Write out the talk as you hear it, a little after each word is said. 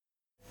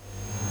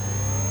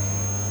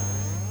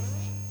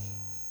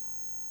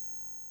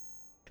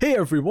Hey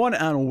everyone,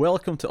 and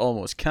welcome to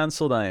Almost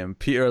Cancelled. I am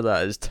Peter,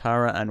 that is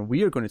Tara, and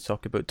we are going to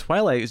talk about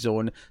Twilight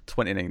Zone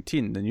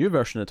 2019, the new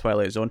version of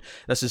Twilight Zone.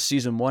 This is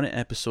Season 1,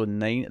 Episode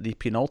 9, the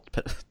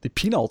penultimate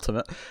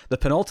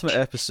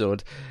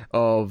episode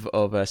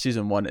of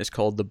Season 1. It's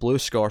called The Blue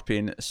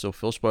Scorpion, so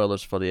full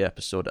spoilers for the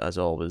episode as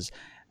always.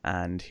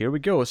 And here we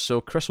go. So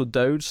Chris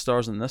O'Dowd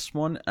stars in this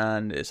one,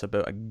 and it's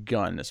about a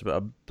gun. It's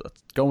about a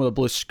gun with a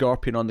blue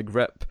scorpion on the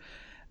grip,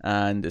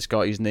 and it's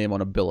got his name on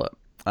a billet.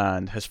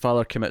 And his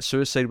father commits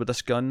suicide with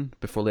this gun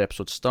before the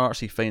episode starts.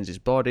 He finds his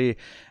body,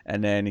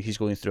 and then he's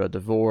going through a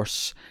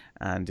divorce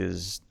and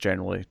is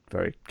generally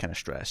very kind of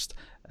stressed.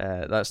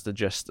 That's the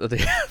gist of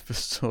the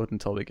episode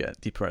until we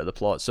get deeper into the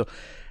plot. So,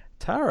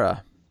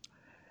 Tara,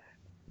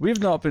 we've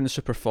not been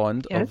super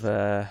fond of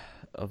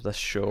this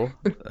show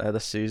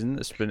this season.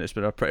 It's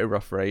been a pretty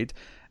rough ride,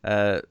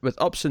 with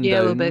ups and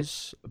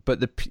downs.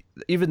 But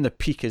even the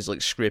peak is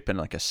like scraping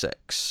like a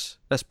 6.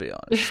 Let's be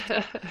honest.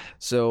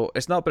 So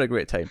it's not been a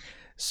great time.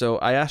 So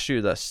I ask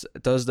you this: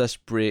 does this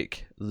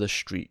break the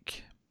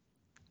streak?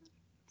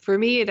 For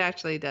me, it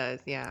actually does.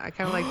 Yeah, I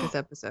kind of like this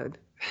episode.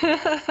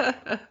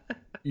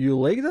 You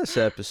like this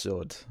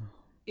episode?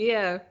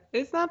 Yeah,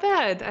 it's not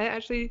bad.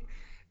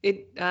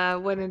 It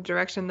went in a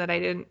direction that I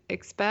didn't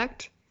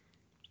expect.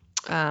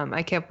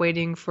 I kept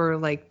waiting for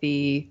like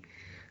the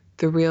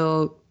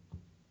real,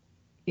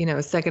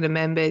 Second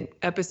Amendment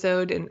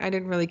episode, and I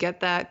didn't really get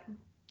that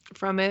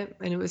from it,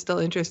 and it was still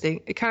interesting.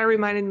 It kind of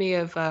reminded me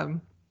of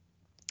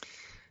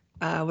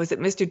was it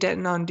Mr.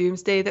 Denton on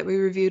Doomsday that we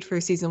reviewed for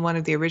season 1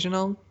 of the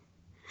original?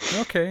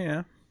 Okay,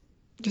 yeah.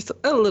 Just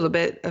a little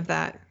bit of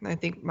that, I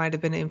think, might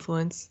have been an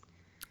influence.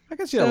 I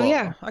can see a lot.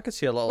 Yeah. I can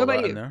see a lot of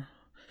that in there.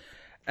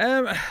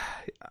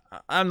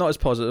 I'm not as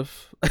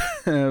positive.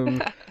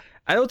 I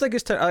don't think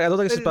it's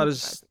as bad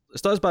as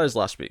it's not as bad as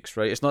last week's.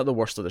 Right? It's not the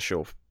worst of the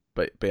show,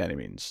 by any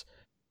means.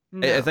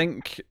 No. I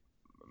think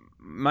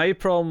my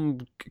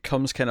problem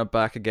comes kind of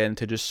back again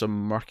to just some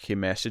murky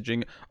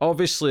messaging.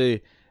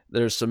 Obviously,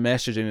 there's some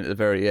messaging at the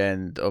very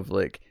end of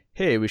like,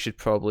 hey, we should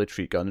probably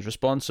treat guns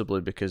responsibly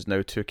because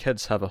now 2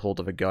 kids have a hold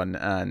of a gun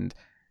and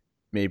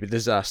maybe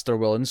disaster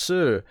will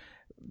ensue.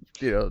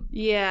 Yeah,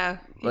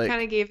 he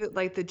kind of gave it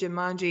like the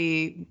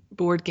Jumanji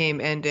board game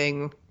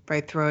ending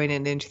by throwing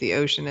it into the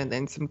ocean and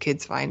then some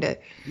kids find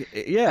it.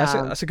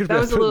 Yeah, that's a good way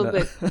of putting it. That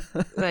was a little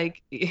bit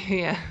like,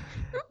 yeah.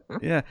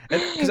 Yeah,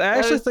 because I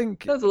actually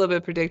think that was a little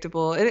bit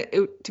predictable. And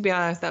to be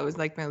honest, that was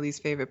like my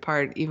least favorite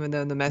part, even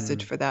though the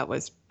message for that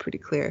was pretty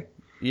clear.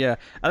 Yeah,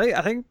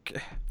 I think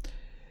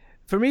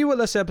for me, what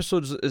this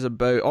episode is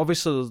about,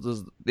 obviously,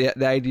 the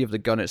idea of the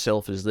gun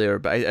itself is there,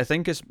 but I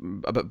think it's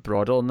a bit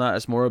broader than that.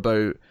 It's more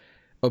about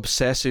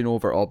obsessing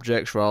over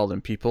objects rather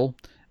than people,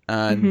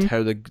 and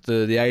how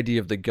the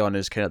idea of the gun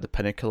is kind of the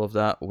pinnacle of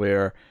that,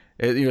 where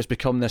it's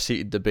become this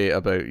heated debate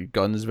about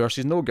guns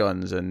versus no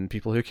guns, and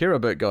people who care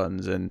about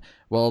guns, and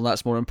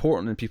that's more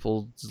important than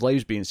people's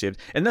lives being saved.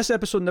 And this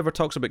episode never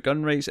talks about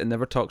gun rights, it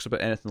never talks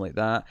about anything like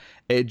that.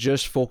 It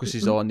just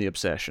focuses on the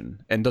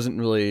obsession and doesn't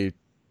really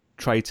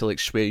try to like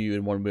sway you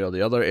in one way or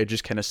the other. It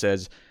just kind of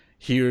says,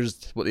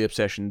 here's what the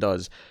obsession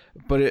does.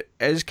 But it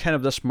is kind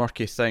of this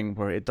murky thing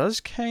where it does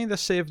kind of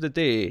save the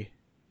day.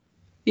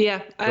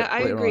 Yeah,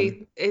 I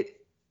agree.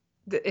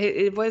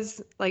 It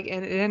was like,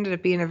 and it ended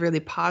up being a really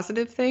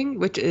positive thing,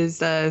 which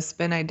is a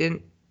spin I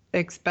didn't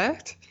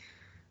expect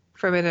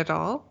from it at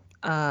all.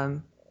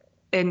 And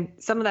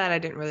some of that I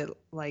didn't really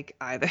like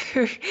either.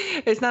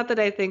 It's not that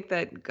I think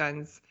that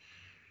guns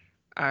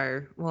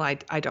are,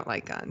 I don't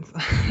like guns.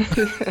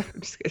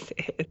 I'm just gonna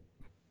say it.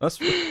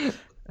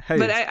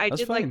 But I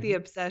did fine. Like the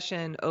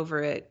obsession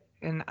over it,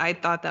 and I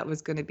thought that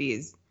was going to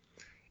be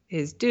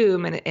his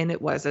doom, and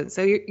it wasn't.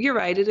 So you're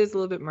right, it is a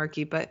little bit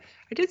murky, but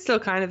I did still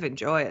kind of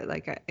enjoy it.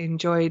 Like, I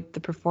enjoyed the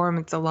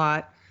performance a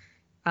lot.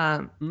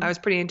 I was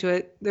pretty into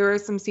it. There were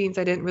some scenes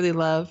I didn't really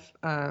love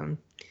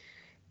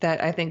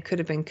that I think could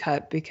have been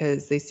cut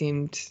because they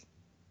seemed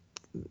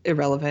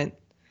irrelevant.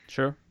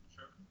 Sure.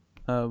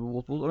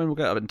 We'll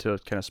get into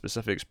kind of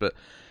specifics, but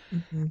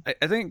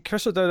I think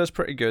Chris O'Dowd is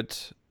pretty good.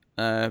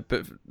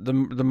 But the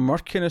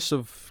murkiness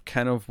of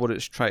kind of what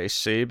it's trying to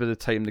say by the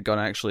time the gun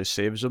actually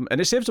saves him,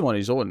 and it saves him on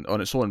its own,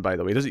 by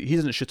the way. He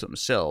doesn't shoot it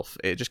himself.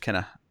 It just kind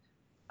of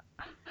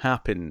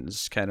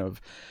happens, kind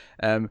of.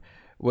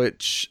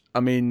 Which,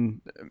 I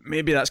mean,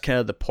 maybe that's kind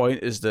of the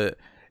point, is that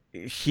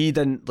he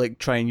didn't like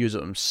try and use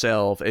it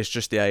himself. It's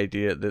just the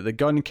idea that the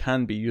gun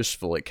can be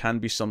useful. It can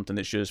be something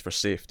that's used for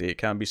safety. It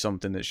can be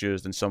something that's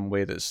used in some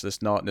way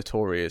that's not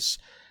notorious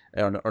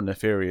or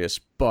nefarious,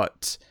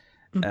 but.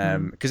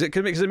 Because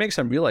it makes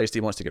him realize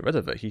he wants to get rid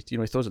of it. He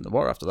throws it in the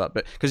water after that,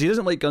 but because he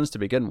doesn't like guns to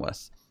begin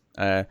with.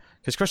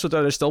 Because Chris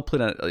O'Dowd is still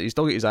he's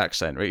still got his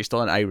accent, right? He's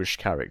still an Irish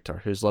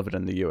character who's living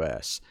in the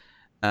US,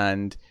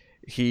 and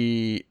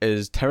he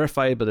is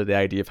terrified by the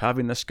idea of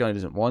having this gun. He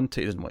doesn't want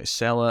it. He doesn't want to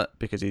sell it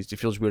because he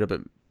feels weird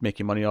about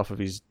making money off of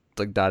his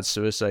like dad's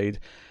suicide.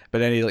 But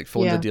then he like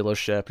phones the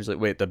dealership. He's like,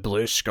 "Wait, the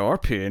Blue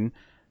Scorpion?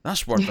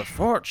 That's worth a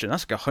fortune.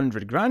 That's like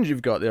 $100,000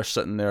 you've got there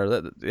sitting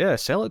there. Yeah,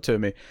 sell it to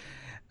me."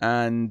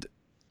 And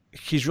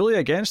he's really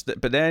against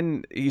it, but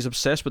then he's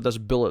obsessed with this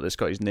bullet that's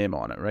got his name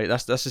on it, right?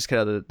 That's just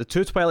kind of the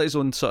two Twilight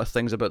Zone sort of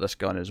things about this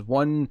gun is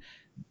one,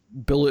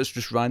 bullets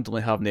just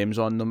randomly have names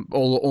on them,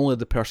 although only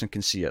the person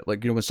can see it.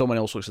 Like, when someone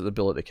else looks at the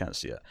bullet, they can't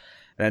see it.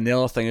 And the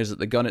other thing is that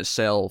the gun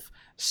itself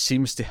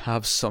seems to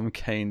have some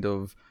kind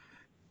of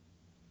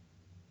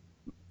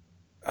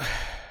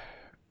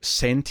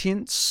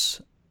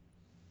sentience.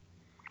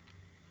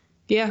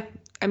 Yeah.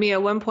 I mean,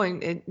 at one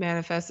point, it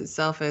manifests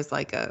itself as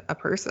like a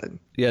person.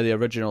 Yeah, the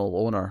original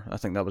owner, I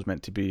think that was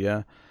meant to be,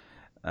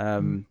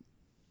 from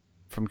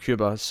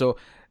Cuba. So,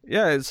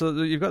 yeah, so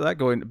you've got that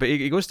going. But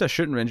he goes to a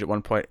shooting range at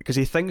one point because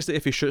he thinks that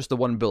if he shoots the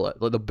one bullet,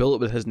 like the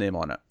bullet with his name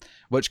on it,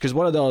 because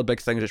one of the other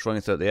big things that's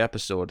running throughout the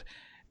episode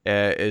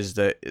is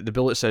that the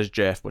bullet says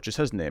Jeff, which is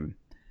his name.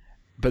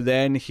 But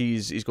then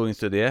he's going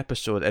through the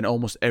episode, and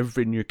almost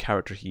every new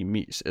character he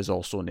meets is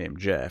also named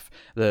Jeff.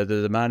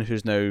 The man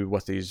who's now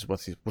with his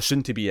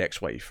soon to be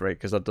ex-wife, right?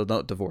 Because they're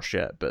not divorced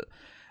yet, but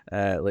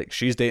like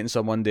she's dating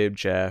someone named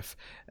Jeff.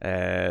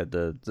 I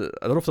don't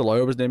know if the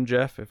lawyer was named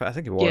Jeff. I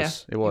think he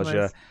was. Yeah, he was.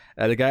 Yeah.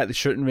 The guy at the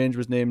shooting range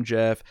was named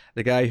Jeff.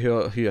 The guy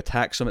who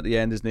attacks him at the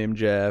end is named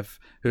Jeff.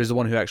 Who's the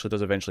one who actually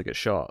does eventually get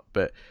shot?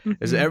 But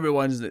is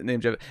everyone's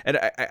named Jeff? And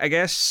I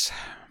guess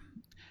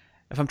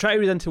if I'm trying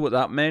to read into what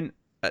that meant,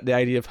 the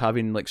idea of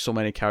having like so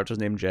many characters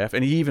named Jeff,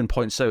 and he even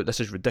points out this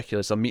is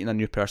ridiculous. I'm meeting a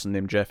new person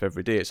named Jeff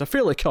every day. It's a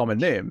fairly common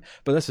name,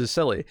 but this is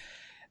silly.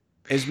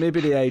 Is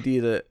maybe the idea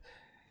that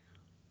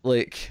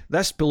like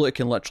this bullet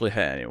can literally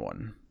hit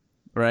anyone,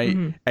 right?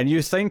 And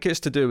you think it's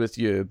to do with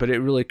you, but it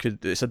really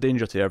could. It's a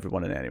danger to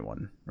everyone and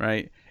anyone,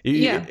 right?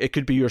 It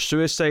could be your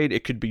suicide.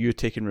 It could be you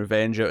taking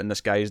revenge out, and this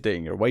guy is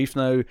dating your wife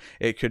now.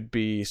 It could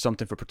be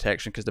something for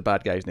protection because the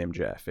bad guy's named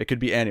Jeff. It could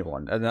be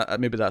anyone, and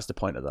maybe that's the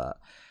point of that.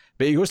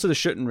 But he goes to the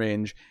shooting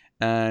range,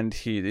 and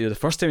the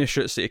first time he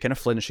shoots it, he kind of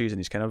flinches and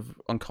he's kind of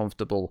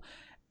uncomfortable.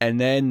 And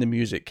then the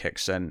music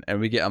kicks in,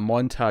 and we get a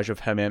montage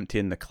of him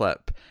emptying the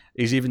clip.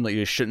 He's even like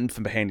he's shooting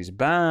from behind his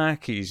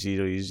back. He's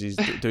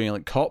doing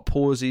like cop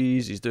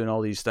poses. He's doing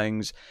all these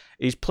things.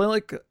 He's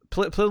playing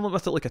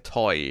with it like a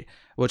toy,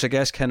 which I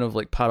guess kind of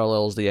like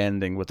parallels the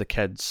ending with the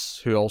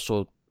kids who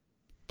also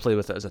play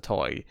with it as a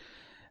toy.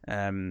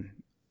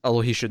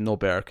 Although he should know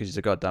better because he's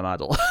a goddamn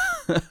adult.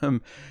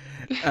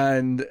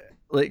 And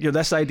like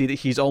this idea that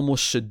he's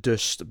almost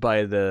seduced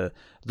by the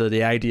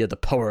idea, the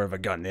power of a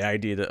gun, the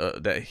idea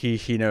that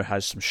he now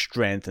has some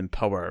strength and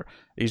power.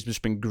 He's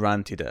just been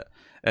granted it,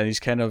 and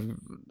he's kind of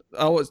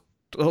I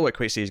don't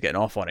quite say he's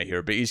getting off on it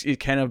here, but he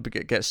kind of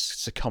gets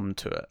succumbed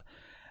to it,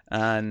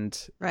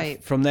 and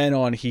from then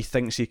on he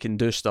thinks he can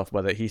do stuff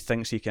with it. He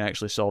thinks he can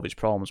actually solve his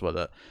problems with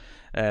it.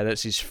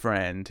 That's his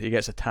friend. He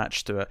gets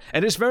attached to it,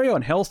 and it's very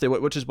unhealthy,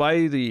 which is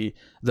why the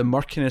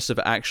murkiness of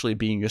it actually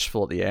being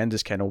useful at the end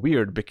is kind of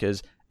weird,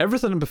 because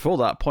everything before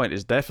that point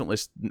is definitely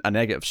a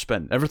negative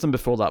spin. Everything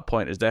before that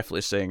point is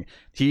definitely saying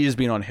he is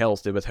being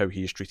unhealthy with how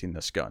he is treating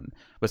this gun,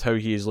 with how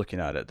he is looking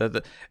at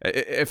it.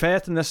 If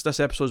anything, this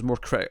episode is more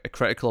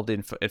critical of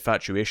the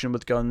infatuation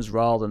with guns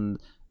rather than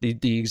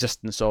the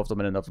existence of them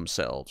in and of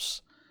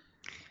themselves.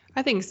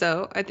 I think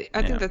so. I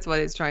think that's what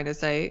it's trying to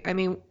say. I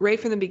mean, right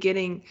from the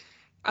beginning,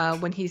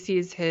 when he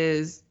sees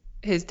his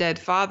dead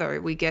father,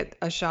 we get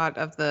a shot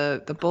of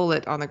the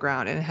bullet on the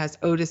ground, and it has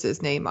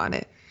Otis's name on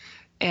it.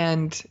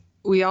 And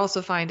we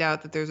also find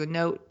out that there's a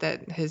note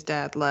that his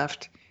dad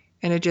left,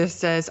 and it just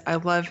says, "I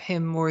love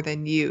him more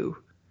than you."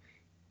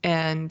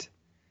 And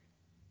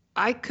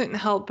I couldn't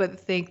help but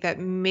think that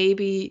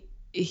maybe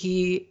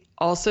he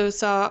also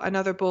saw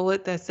another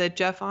bullet that said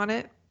Jeff on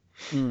it,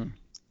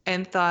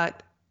 and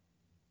thought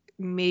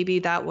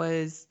maybe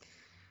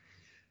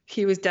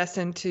he was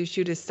destined to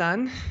shoot his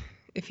son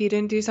if he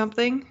didn't do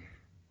something.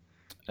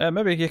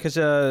 Maybe, yeah,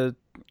 because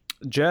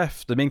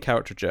Jeff, the main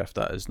character Jeff,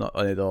 that is not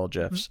any of the other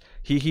Jeffs,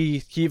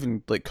 he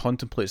even like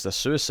contemplates this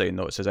suicide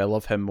note. It says, "I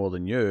love him more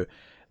than you."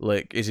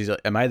 Like, is he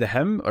like, am I the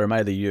him or am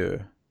I the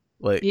you?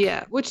 Like,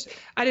 yeah, which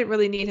I didn't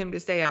really need him to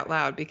say out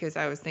loud because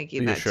I was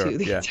thinking that too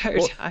the entire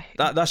time.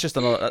 That's just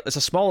another. It's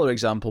a smaller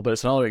example, but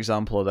it's another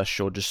example of this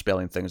show just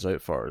spelling things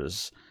out for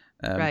us.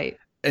 Right.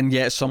 And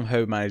yet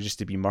somehow manages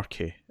to be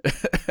murky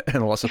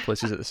in lots of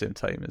places at the same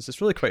time.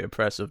 It's really quite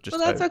impressive.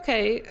 That's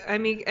okay. I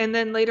mean, and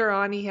then later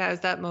on, he has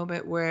that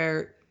moment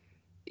where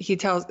he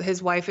tells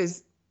his wife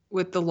is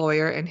with the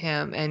lawyer and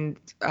him, and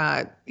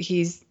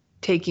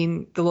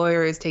the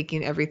lawyer is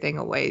taking everything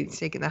away. He's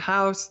taking the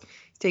house,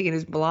 he's taking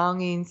his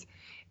belongings,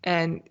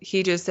 and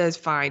he just says,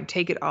 "Fine,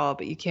 take it all,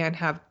 but you can't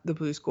have the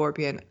blue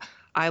scorpion.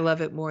 I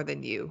love it more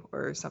than you,"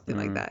 or something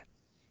like that.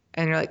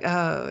 And you're like,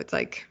 oh, it's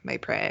like my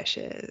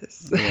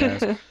precious.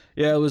 Yes.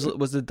 Yeah, was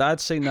the dad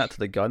saying that to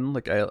the gun?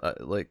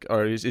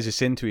 Or is he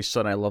saying to his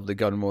son, "I love the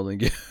gun more than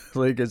you"?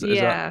 Like, is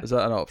that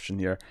an option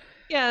here?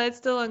 Yeah, it's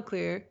still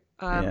unclear.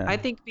 I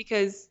think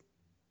because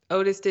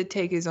Otis did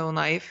take his own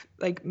life,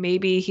 like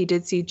maybe he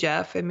did see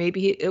Jeff, and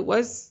maybe it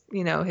was,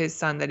 his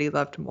son that he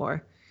loved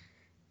more,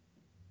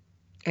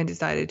 and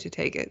decided to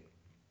take it.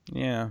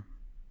 Yeah.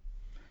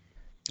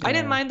 I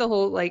didn't mind the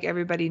whole like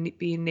everybody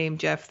being named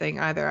Jeff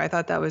thing either. I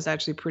thought that was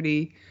actually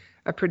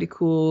a pretty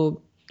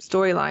cool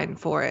storyline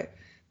for it.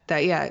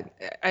 That, yeah,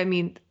 I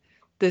mean,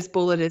 this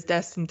bullet is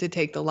destined to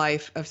take the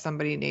life of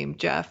somebody named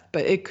Jeff,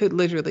 but it could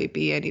literally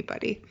be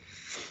anybody.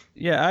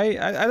 Yeah, I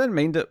didn't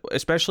mind it,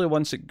 especially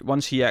once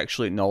he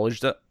actually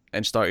acknowledged it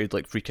and started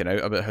like freaking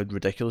out about how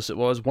ridiculous it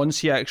was. Once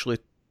he actually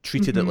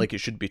treated it like it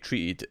should be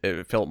treated,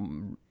 it felt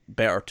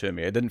better to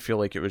me. I didn't feel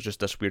like it was just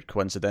this weird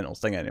coincidental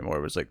thing anymore.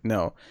 It was like,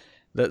 no,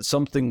 that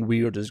something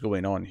weird is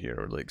going on here,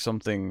 or like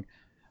something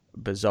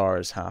bizarre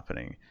is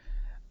happening.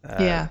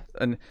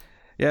 And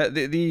yeah,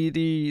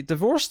 the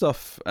divorce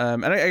stuff,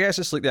 and I guess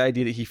it's like the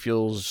idea that he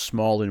feels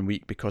small and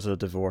weak because of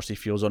the divorce. He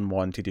feels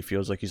unwanted. He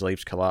feels like his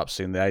life's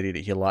collapsing. The idea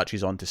that he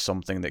latches onto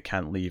something that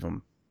can't leave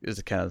him is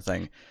the kind of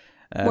thing.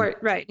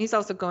 Right. He's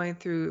also going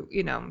through,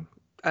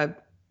 a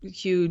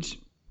huge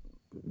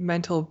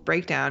mental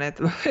breakdown at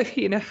the,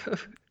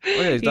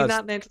 he's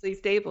not mentally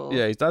stable.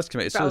 Yeah, his dad's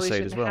committed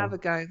suicide as well. Have a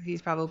gun.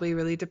 He's probably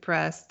really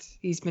depressed.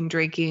 He's been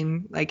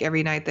drinking like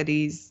every night that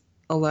he's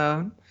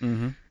alone.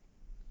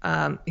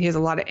 He has a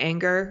lot of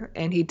anger,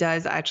 and he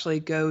does actually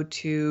go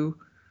to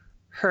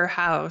her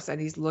house,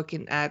 and he's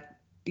looking at,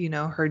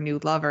 her new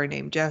lover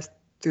named Jeff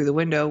through the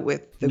window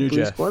with the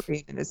blue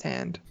scorpion in his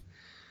hand.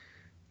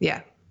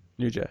 Yeah.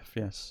 New Jeff,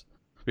 yes.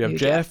 We have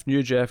Jeff,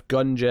 New Jeff,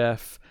 Gun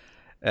Jeff,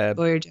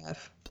 Lawyer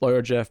Jeff,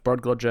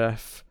 Burglar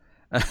Jeff,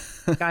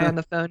 guy on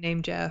the phone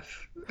named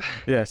Jeff.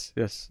 Yes.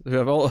 We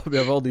have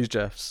all these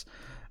Jeffs.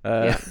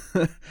 It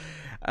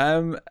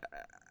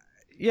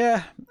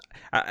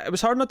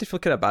was hard not to feel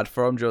kind of bad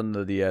for him during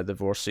the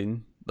divorce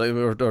scene. Like,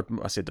 or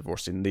I say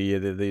divorce scene,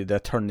 the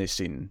attorney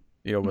scene.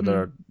 Where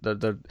they're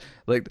there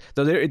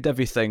to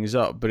divvy things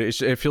up, but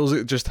it feels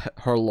like just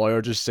her lawyer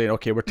just saying,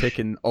 okay, we're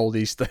taking all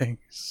these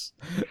things.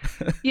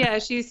 Yeah,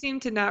 she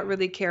seemed to not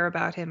really care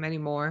about him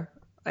anymore.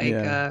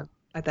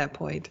 At that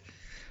point.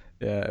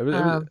 Yeah, it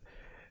was,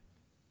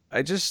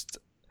 I just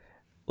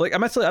like,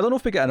 admittedly, I don't know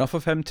if we get enough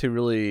of him to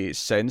really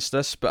sense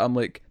this, but I'm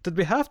like, did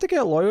we have to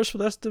get lawyers for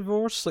this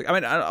divorce? Like, I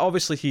mean,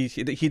 obviously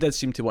he did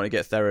seem to want to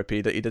get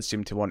therapy, that he did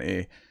seem to want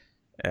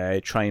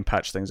to try and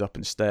patch things up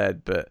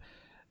instead, but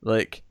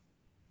like,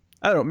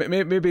 I don't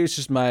know, maybe it's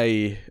just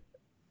my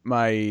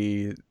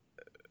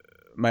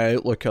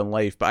outlook on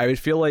life, but I would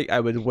feel like I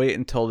would wait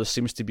until there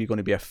seems to be going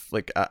to be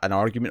an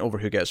argument over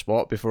who gets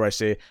what before I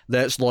say,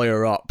 let's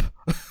lawyer up.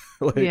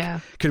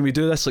 Can we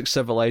do this like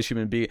civilized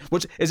human being?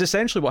 Which is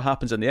essentially what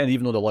happens in the end,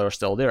 even though the lawyer's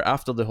still there.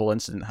 After the whole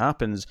incident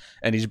happens,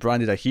 and he's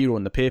branded a hero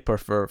in the paper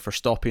for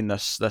stopping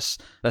this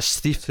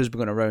thief who's been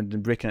going around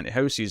and breaking into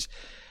houses.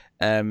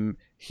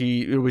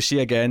 We see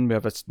again, we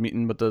have a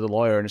meeting with the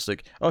lawyer, and it's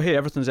like, oh hey,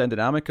 everything's ended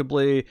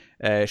amicably.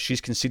 She's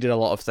conceded a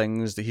lot of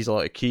things that he's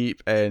allowed to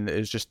keep, and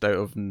it's just out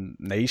of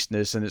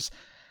niceness. And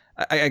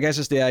I guess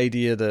it's the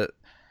idea that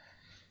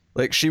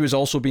like she was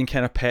also being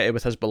kind of petty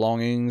with his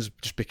belongings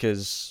just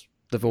because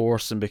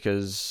divorce and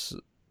because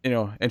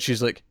and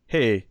she's like,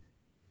 hey,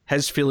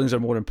 his feelings are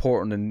more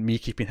important than me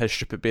keeping his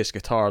stupid bass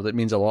guitar that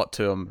means a lot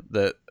to him,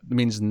 that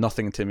means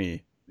nothing to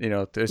me.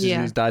 This is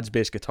his dad's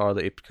bass guitar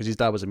because his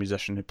dad was a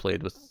musician who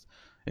played with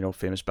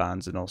famous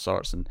bands and all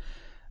sorts, and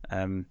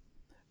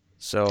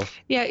so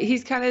yeah,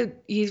 he's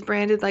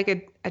branded like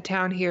a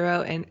town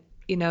hero, and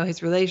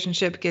his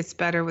relationship gets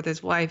better with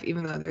his wife,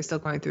 even though they're still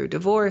going through a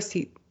divorce.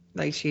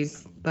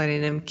 She's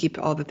letting him keep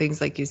all the things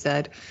like you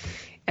said,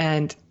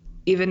 and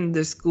even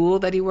the school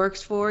that he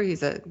works for,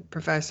 he's a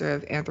professor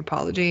of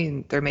anthropology,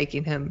 and they're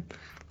making him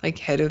like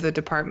head of the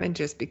department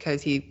just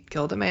because he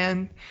killed a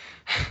man.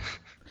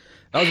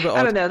 That was a bit odd.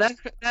 I don't know,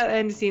 that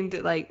end seemed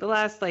like the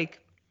last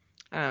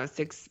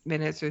 6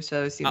 minutes or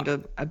so seemed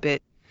a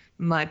bit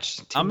much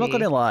to me. I'm not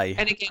going to lie.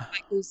 And again,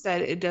 like you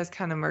said, it does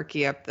kind of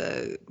murky up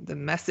the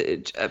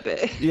message a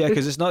bit. Yeah,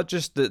 because it's not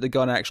just that the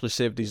gun actually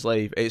saved his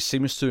life. It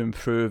seems to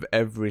improve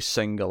every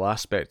single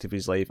aspect of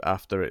his life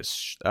after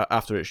it's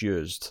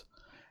used.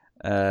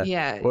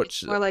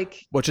 Which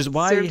is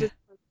why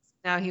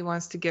now he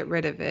wants to get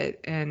rid of it,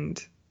 and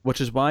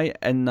which is why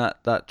in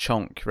that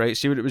chunk, right?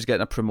 See when it was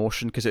getting a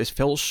promotion, because it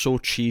felt so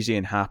cheesy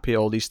and happy.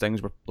 All these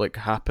things were like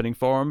happening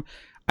for him.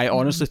 I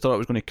honestly thought it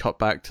was going to cut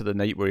back to the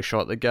night where he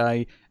shot the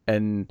guy,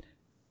 and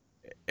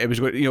it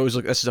was going. It was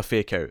like, this is a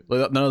fake out.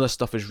 Like, none of this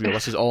stuff is real.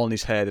 This is all in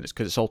his head, and it's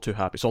because it's all too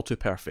happy. It's all too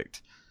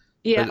perfect.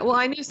 Yeah, well,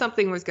 I knew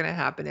something was going to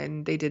happen,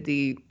 and they did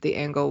the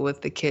angle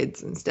with the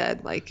kids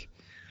instead. Like,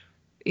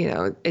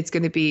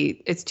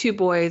 it's two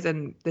boys,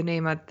 and the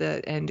name at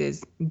the end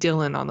is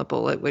Dylan on the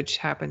bullet, which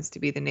happens to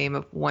be the name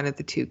of one of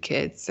the two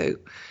kids. So,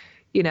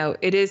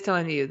 it is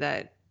telling you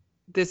that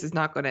this is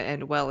not going to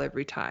end well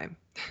every time.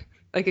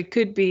 Like, it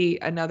could be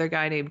another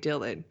guy named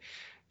Dylan.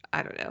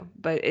 I don't know,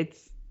 but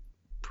it's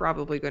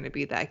probably going to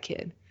be that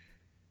kid.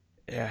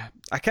 Yeah,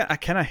 I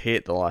kind of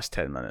hate the last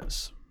 10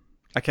 minutes.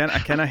 I kind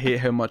of hate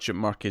how much it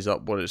murkies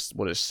up what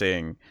it's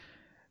saying.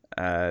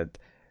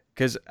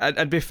 Because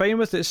I'd be fine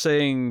with it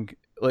saying,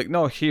 like,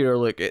 no, here,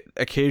 like,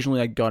 occasionally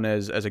a gun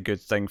is a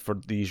good thing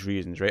for these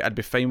reasons, right? I'd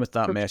be fine with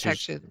that for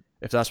message protection.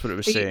 If that's what it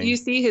was saying. You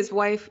see his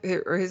wife,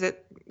 or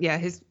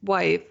his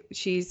wife,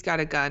 she's got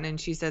a gun, and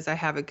she says, I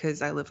have it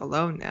because I live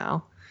alone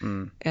now.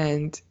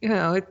 And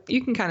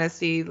you can kind of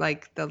see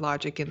like the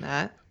logic in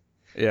that.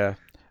 Yeah.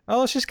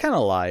 Oh, she's kind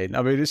of lying.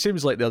 I mean, it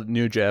seems like the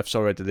new Jeff's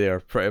already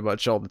there pretty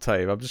much all the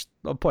time.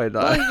 I'm pointing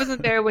that. Well, he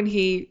wasn't there when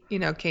he,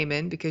 came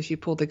in because she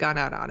pulled the gun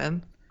out on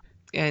him.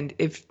 And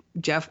if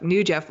Jeff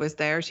was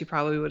there, she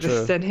probably would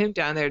have sent him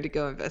down there to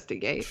go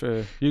investigate.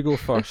 True. You go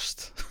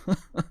first.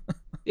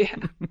 Yeah.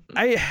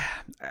 The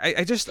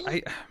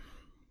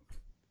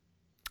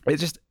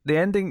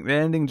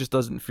ending just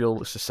doesn't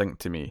feel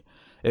succinct to me.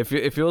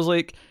 It feels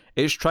like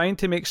it's trying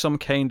to make some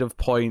kind of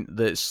point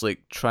that's like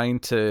trying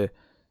to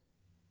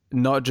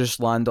not just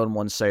land on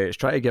one side. It's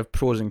trying to give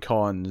pros and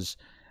cons,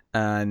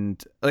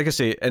 and like I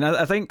say, and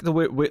I think the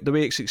way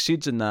it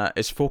succeeds in that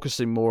is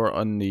focusing more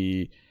on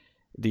the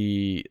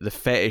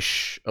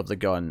fetish of the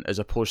gun as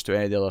opposed to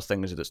any of the other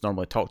things that's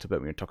normally talked about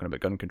when you're talking about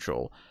gun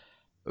control.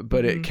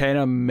 But it kind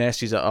of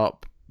messes it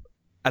up,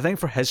 I think,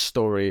 for his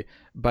story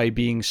by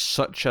being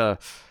such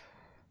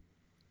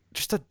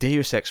just a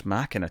Deus Ex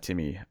Machina to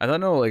me. I don't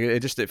know, like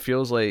it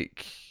feels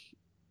like.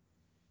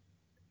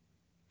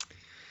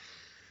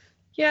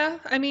 Yeah,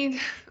 I mean,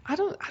 I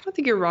don't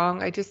think you're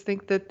wrong. I just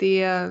think that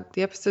the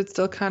episode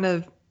still kind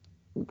of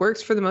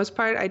works for the most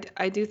part.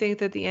 I do think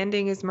that the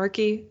ending is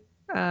murky,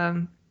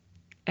 and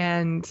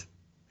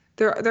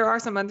there are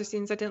some other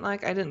scenes I didn't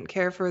like. I didn't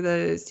care for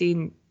the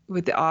scene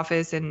with the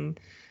office and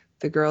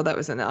the girl that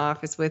was in the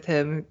office with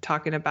him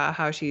talking about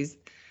how she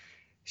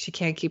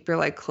can't keep her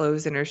like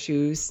clothes and her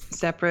shoes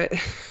separate.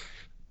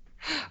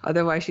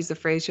 Otherwise, she's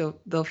afraid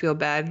they'll feel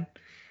bad.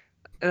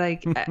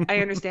 Like, I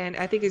understand.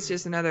 I think it's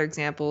just another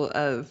example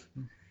of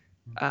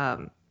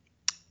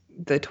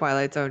the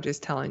Twilight Zone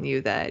just telling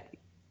you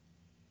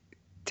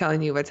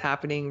what's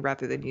happening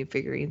rather than you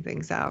figuring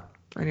things out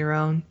on your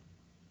own.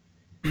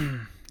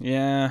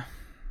 Yeah.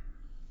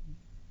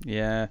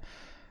 I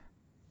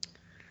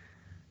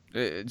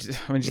mean, do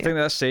you think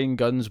that's saying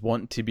guns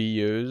want to be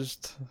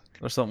used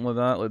or something like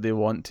that? Like they don't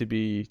want to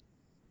be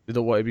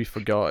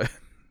forgotten.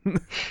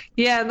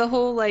 Yeah, the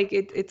whole like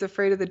it's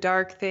afraid of the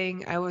dark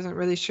thing. I wasn't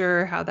really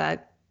sure how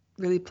that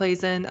really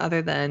plays in,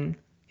 other than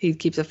he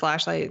keeps a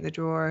flashlight in the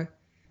drawer.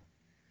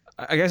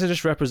 I guess it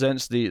just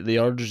represents the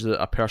urge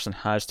that a person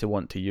has to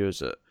want to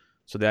use it.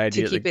 So the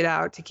idea to keep it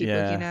out, to keep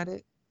looking at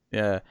it.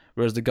 Yeah.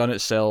 Whereas the gun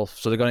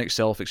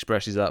itself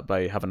expresses that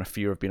by having a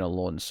fear of being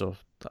alone. So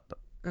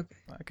okay.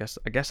 I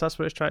guess that's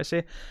what it's trying to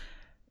say.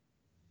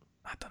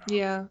 I don't know.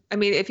 Yeah, I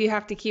mean, if you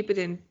have to keep it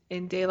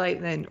in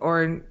daylight, then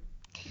or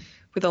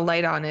with a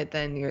light on it,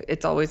 then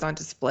it's always on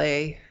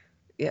display.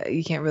 Yeah,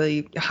 you can't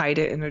really hide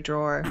it in a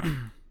drawer.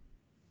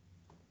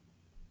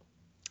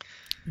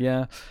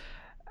 Yeah,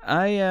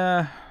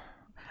 I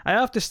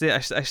have to say I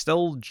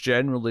still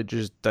generally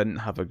just didn't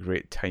have a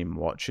great time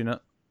watching it.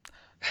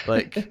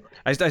 Like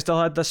I still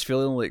had this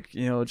feeling like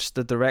just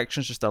the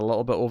direction's just a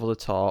little bit over the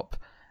top.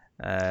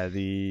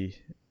 The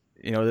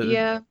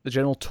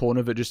general tone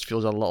of it just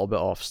feels a little bit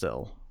off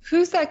still.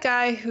 Who's that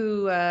guy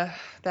who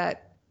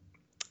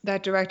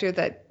that director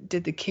that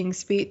did the King's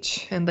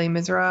Speech and Les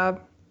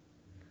Miserables?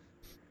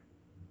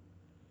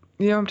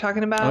 You know what I'm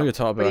talking about? Oh, you're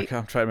talking about. I'm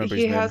trying to remember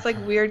his name. He has like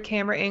weird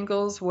camera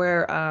angles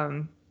where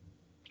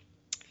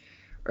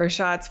or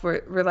shots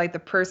where like the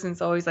person's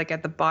always like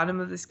at the bottom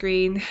of the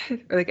screen,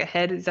 or like a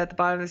head is at the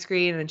bottom of the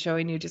screen and then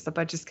showing you just a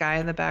bunch of sky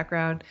in the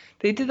background.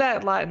 They did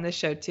that a lot in this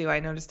show too. I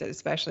noticed it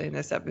especially in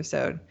this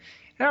episode.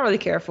 I don't really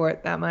care for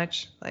it that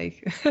much.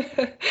 Like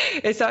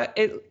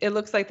it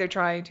looks like they're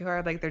trying too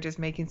hard, like they're just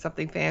making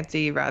something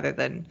fancy rather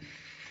than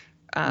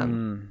tell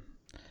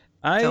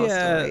a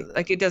story.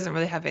 Like it doesn't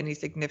really have any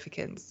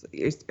significance.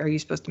 Are you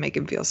supposed to make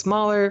him feel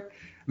smaller?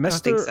 I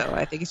don't think so.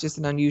 I think it's just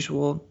an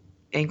unusual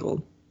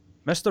angle.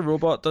 Mr.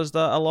 Robot does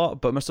that a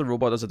lot, but Mr.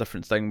 Robot does a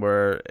different thing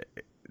where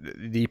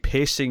the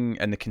pacing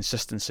and the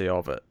consistency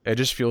of it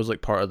just feels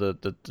like part of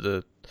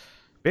the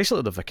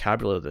basically the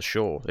vocabulary of the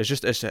show.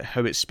 It's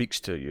how it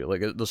speaks to you.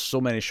 Like there's so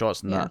many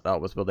shots in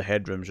that with where the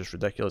headroom's just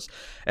ridiculous.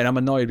 And I'm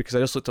annoyed because I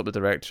just looked up the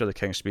director of the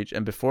King's Speech,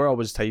 and before I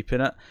was typing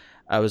it,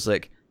 I was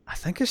like, I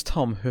think it's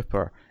Tom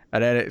Hooper.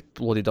 And then it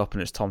loaded up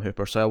and it's Tom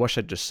Hooper, so I wish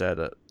I'd just said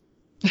it.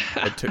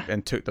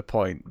 and took the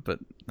point, but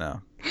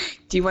no.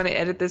 Do you want to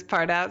edit this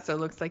part out so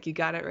it looks like you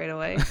got it right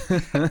away?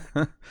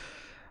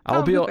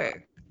 I'll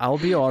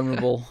be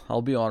honorable.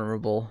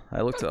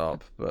 I looked it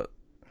up, but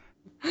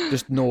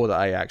just know that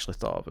I actually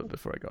thought of it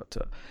before I got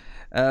to it.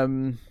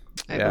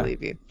 I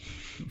believe you.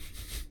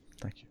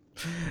 Thank you.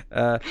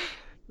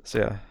 So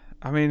yeah,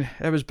 I mean,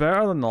 it was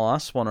better than the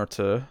last one or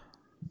two.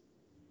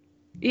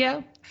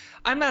 Yeah,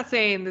 I'm not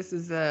saying this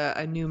is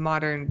a new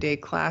modern day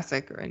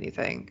classic or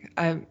anything.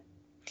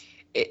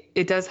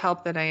 It does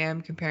help that I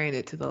am comparing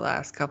it to the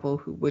last couple,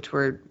 which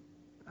were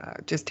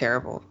just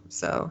terrible.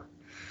 So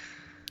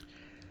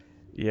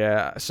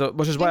yeah, so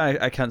which is why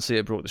I can't say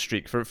it broke the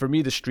streak. For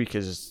me, the streak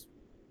is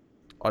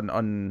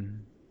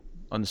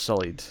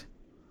unsullied.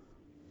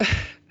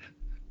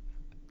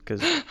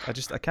 Because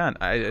I can't.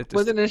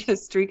 Wasn't it a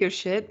streak of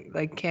shit?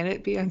 Like, can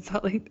it be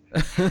unsullied?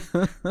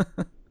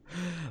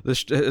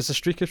 It's a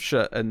streak of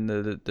shit, and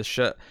the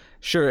shit.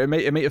 Sure, it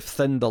might have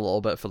thinned a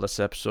little bit for this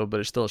episode, but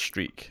it's still a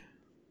streak.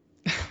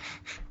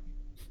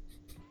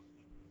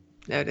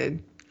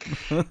 Noted.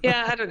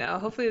 Yeah, I don't know.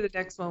 Hopefully the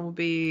next one would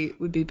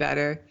be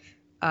better.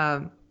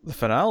 The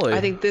finale.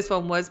 I think this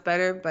one was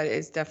better, but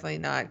it's definitely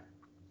not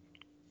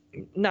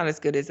as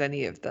good as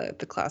any of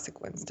the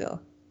classic ones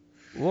still.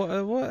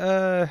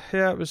 Yeah,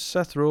 it was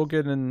Seth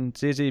Rogen and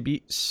Zazie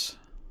Beetz.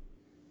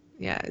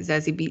 Yeah,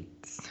 Zazie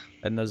Beetz.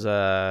 And there's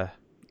a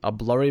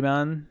blurry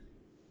man.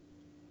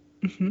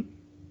 Mm-hmm.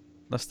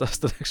 That's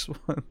the next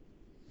one.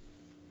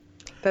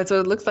 That's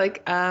what it looks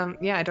like.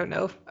 Yeah, I don't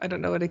know. I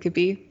don't know what it could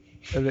be.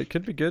 And it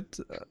could be good.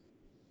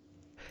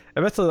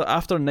 Admittedly,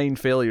 after 9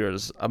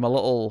 failures, I'm a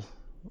little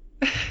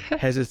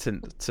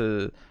hesitant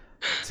to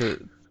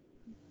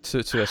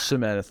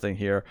assume anything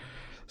here.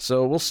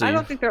 So we'll see. I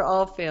don't think they're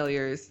all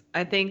failures.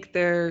 I think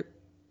they're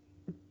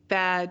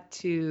bad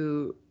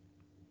to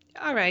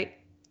all right.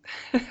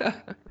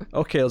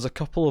 Okay, there's a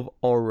couple of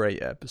all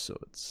right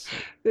episodes.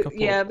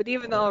 Yeah, but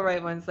even the all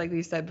right ones, like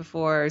we said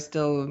before, are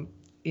still,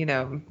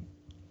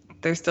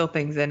 there's still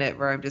things in it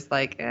where I'm just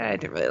like, I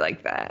didn't really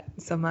like that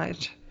so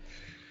much.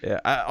 Yeah,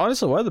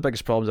 honestly, one of the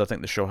biggest problems I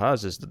think the show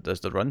has is the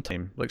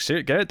runtime. Like,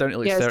 get it down to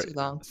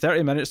like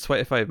 30 minutes,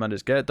 25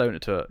 minutes. Get it down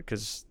to it,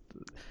 because.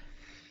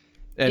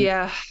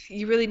 Yeah,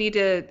 you really need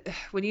to.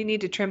 When you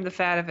need to trim the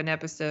fat of an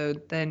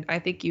episode, then I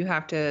think you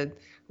have to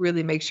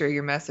really make sure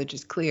your message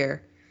is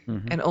clear.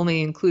 Mm-hmm. And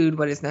only include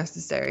what is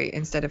necessary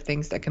instead of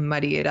things that can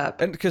muddy it up.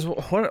 And because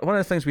one of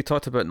the things we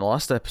talked about in the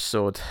last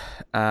episode,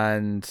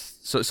 and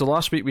so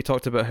last week we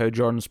talked about how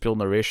Jordan's Peele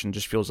narration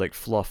just feels like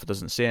fluff, it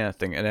doesn't say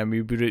anything, and then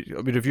we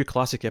review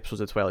classic episodes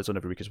of Twilight Zone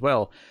every week as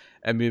well,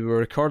 and we were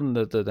recording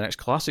the next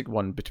classic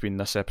one between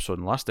this episode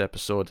and last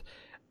episode.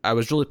 I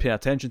was really paying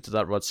attention to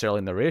that Rod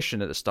Serling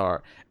narration at the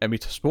start, and we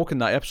spoke in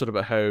that episode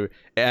about how it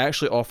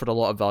actually offered a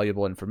lot of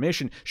valuable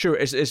information. Sure,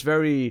 it's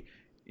very...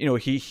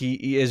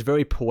 he is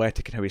very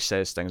poetic in how he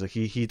says things. Like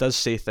he does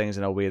say things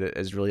in a way that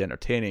is really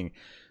entertaining,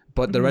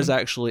 but there is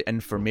actually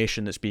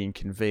information that's being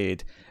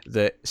conveyed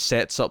that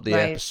sets up the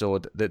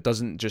episode, that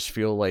doesn't just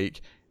feel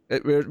like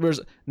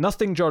whereas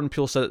nothing Jordan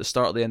Peele said at the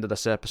start or the end of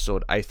this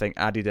episode, I think,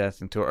 added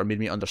anything to it or made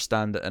me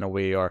understand it in a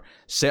way or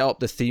set up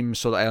the theme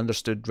so that I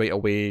understood right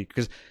away.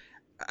 Because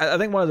I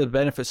think one of the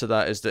benefits of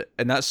that is that,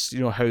 and that's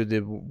how they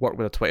work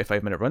with a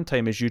 25-minute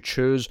runtime, is you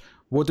choose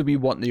what do we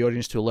want the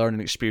audience to learn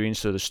and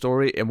experience through the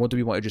story, and what do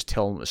we want to just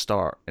tell them to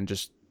start and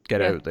just get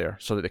it out there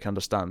so that they can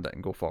understand it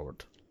and go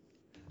forward.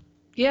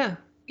 Yeah,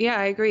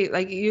 I agree.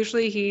 Like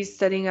usually he's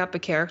setting up a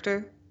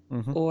character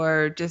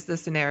or just the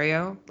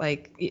scenario.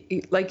 Like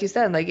you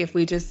said, like if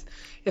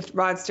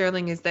Rod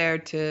Serling is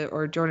there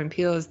or Jordan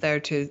Peele is there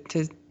to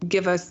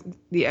give us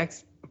the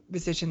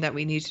exposition that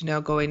we need to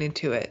know going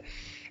into it.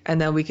 And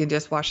then we can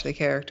just watch the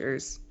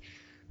characters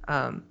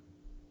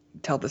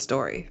tell the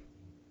story.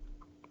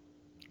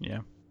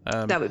 Yeah.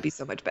 That would be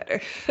so much better.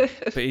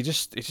 But he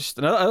just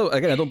and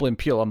I don't blame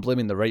Peele. I'm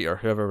blaming the writer,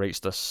 whoever writes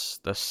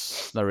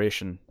this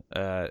narration.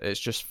 It's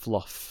just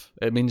fluff.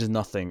 It means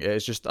nothing.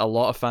 It's just a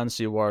lot of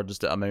fancy words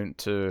that amount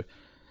to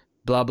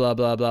blah, blah,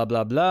 blah, blah,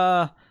 blah,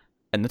 blah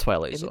in the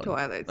Twilight Zone. In the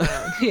Twilight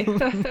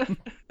Zone.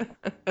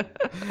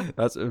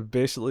 That's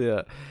basically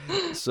it.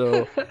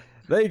 So...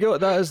 There you go.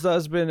 That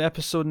has been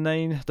episode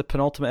 9, the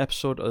penultimate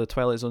episode of the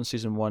Twilight Zone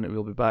season 1.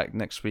 We'll be back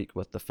next week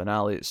with the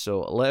finale. So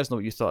let us know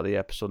what you thought of the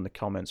episode in the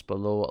comments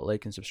below.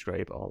 Like and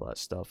subscribe, all that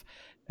stuff.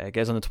 Get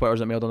us on the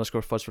Twitters at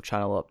mailed_fuzz for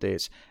channel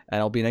updates.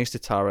 And I'll be nice to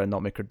Tara and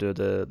not make her do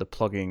the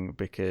plugging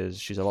because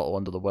she's a little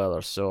under the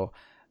weather. So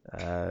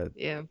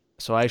yeah.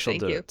 So I shall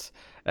do it.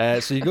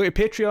 So you go to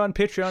Patreon,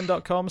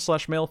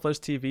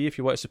 patreon.com/MailFuzzTV if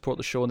you want to support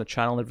the show and the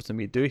channel and everything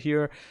we do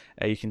here.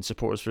 You can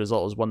support us for as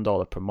little as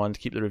 $1 per month.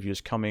 Keep the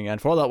reviews coming.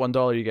 And for that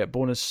 $1, you get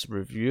bonus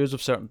reviews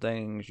of certain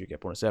things. You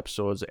get bonus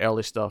episodes,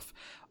 early stuff,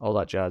 all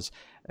that jazz.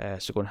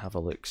 So go and have a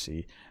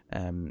look-see.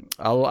 I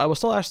will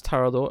still ask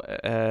Tara, though.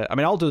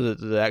 I'll do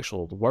the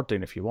actual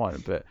wording if you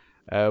want, but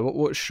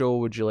what show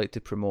would you like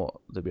to promote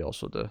that we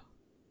also do?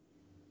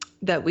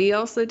 That we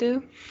also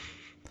do?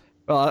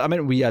 Well, I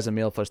meant we as a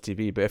Male Fuzz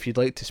TV, but if you'd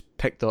like to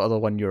pick the other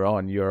one you're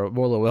on, you're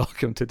more than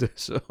welcome to do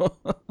so.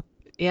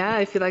 Yeah,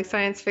 if you like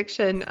science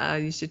fiction,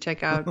 you should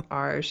check out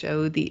our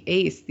show, The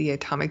Ace, the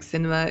Atomic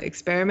Cinema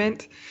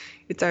Experiment.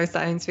 It's our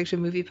science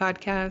fiction movie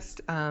podcast.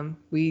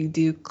 We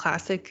do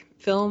classic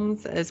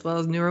films as well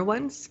as newer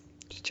ones.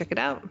 Just check it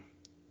out.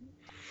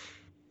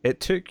 It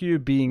took you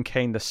being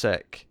kind of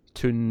sick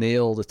to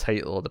nail the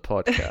title of the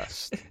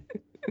podcast.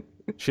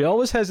 She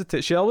always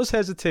hesitates.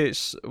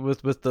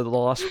 with the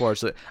last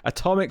words. Like,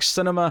 Atomic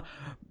Cinema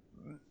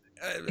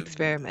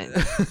Experiment.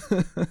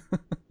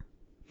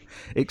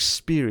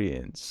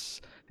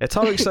 Experience.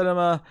 Atomic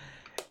Cinema.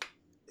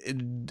 I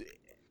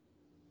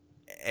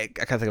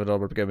can't think of another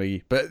word beginning with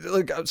E. But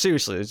like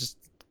seriously, it's just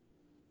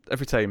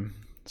every time.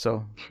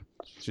 So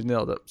she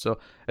nailed it. So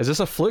is this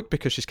a fluke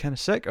because she's kind of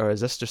sick, or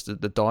is this just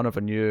the dawn of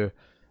a new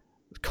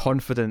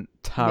confident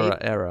Tara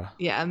era?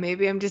 Yeah,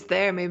 maybe I'm just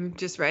there. Maybe I'm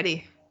just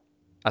ready.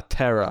 A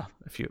terror,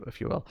 if you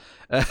will.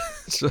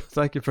 So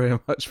thank you very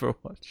much for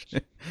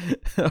watching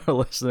or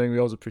listening. We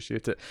always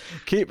appreciate it.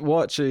 Keep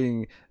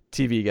watching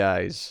TV,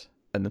 guys,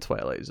 in the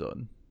Twilight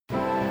Zone.